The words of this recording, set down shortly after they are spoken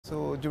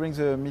So during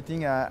the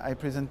meeting I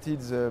presented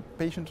the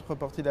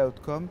patient-reported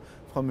outcome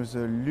from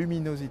the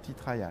LUMINOSITY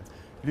trial.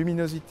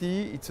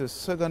 LUMINOSITY, it's a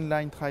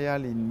second-line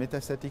trial in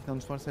metastatic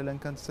non-small cell lung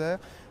cancer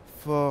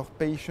for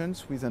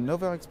patients with an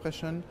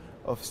overexpression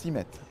of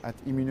c-MET at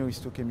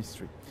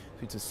immunohistochemistry.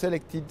 So it's a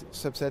selected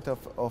subset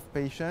of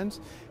patients.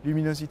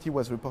 LUMINOSITY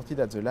was reported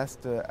at the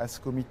last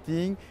ASCO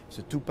meeting. It's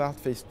a two-part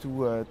phase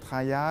 2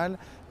 trial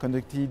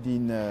conducted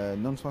in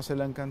non-small cell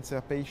lung cancer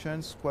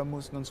patients,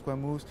 squamous,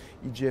 non-squamous,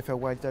 EGFR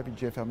WT,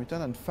 EGFR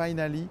mutant, and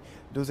finally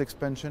dose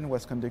expansion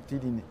was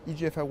conducted in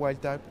EGFR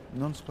WT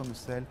non-squamous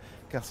cell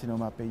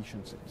carcinoma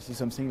patients. This is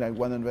something like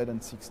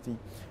 160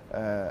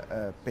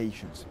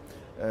 patients.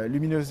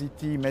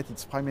 LUMINOSITY met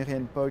its primary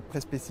endpoint,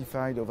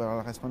 pre-specified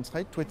overall response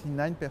rate,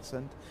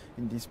 29%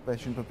 in this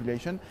patient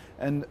population,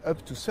 and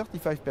up to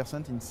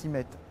 35% in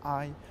c-MET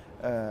high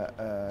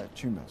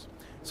tumors.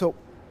 So,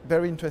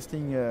 very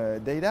interesting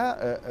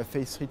data. A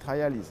phase 3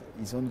 trial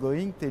is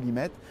ongoing,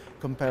 TELIMET,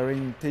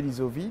 comparing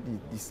telisotuzumab,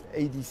 this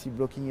ADC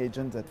blocking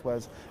agent that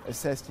was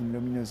assessed in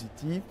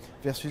LUMINOSITY,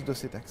 versus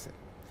docetaxel.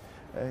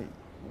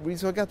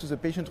 With regard to the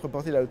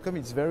patient-reported outcome,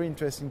 it's very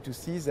interesting to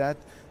see that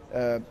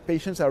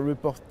patients are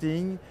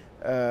reporting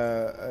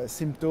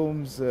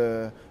symptoms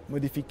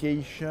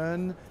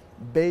modification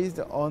based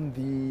on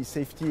the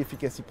safety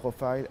efficacy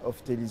profile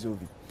of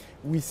telisotuzumab.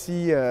 We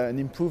see an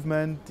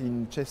improvement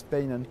in chest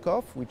pain and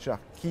cough, which are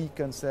key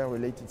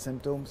cancer-related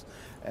symptoms,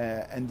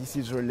 and this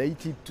is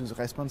related to the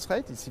response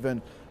rate. It's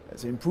even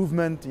the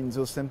improvement in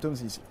those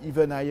symptoms is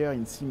even higher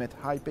in c-MET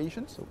high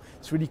patients, so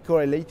it's really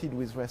correlated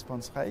with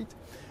response rate.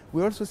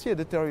 We also see a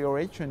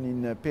deterioration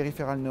in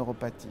peripheral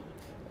neuropathy,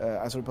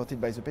 as reported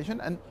by the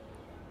patient, and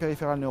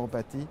peripheral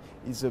neuropathy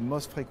is the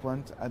most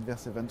frequent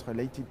adverse event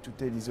related to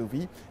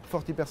telisotuzumab.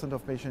 40%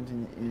 of patients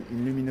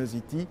in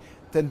LUMINOSITY,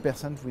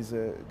 10% with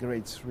a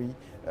grade 3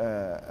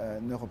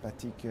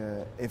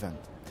 neuropathic event.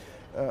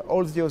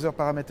 All the other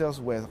parameters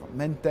were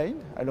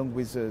maintained along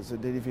with the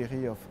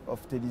delivery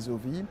of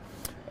telisotuzumab,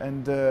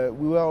 and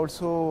we were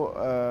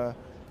also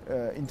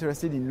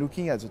interested in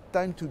looking at the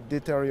time to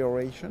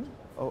deterioration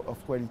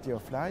of quality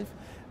of life,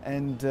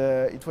 and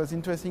it was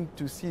interesting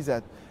to see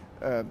that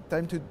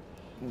time to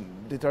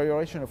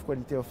deterioration of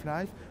quality of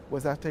life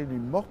was actually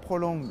more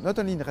prolonged, not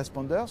only in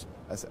responders,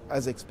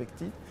 as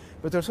expected,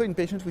 but also in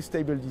patients with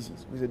stable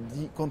disease, with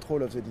a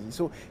control of the disease.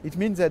 So it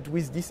means that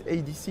with this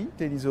ADC,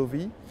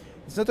 telisotuzumab,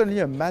 it's not only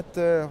a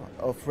matter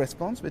of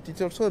response, but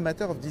it's also a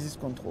matter of disease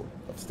control,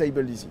 of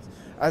stable disease,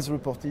 as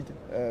reported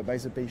by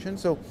the patient.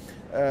 So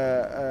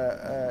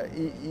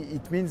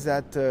it means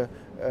that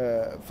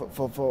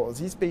for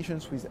these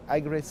patients with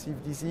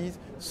aggressive disease,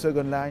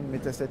 second-line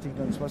metastatic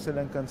non-small cell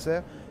lung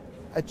cancer,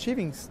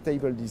 achieving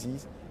stable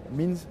disease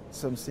means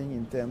something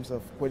in terms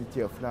of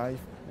quality of life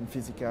and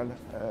physical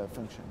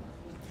function.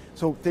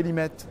 So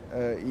TELIMET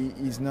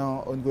is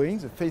now ongoing,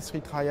 the phase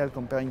 3 trial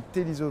comparing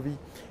telisotuzumab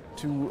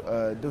to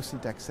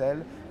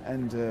docetaxel,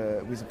 and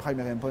with a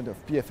primary endpoint of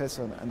PFS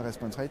and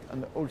response rate,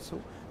 and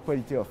also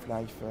quality of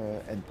life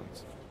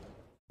endpoints.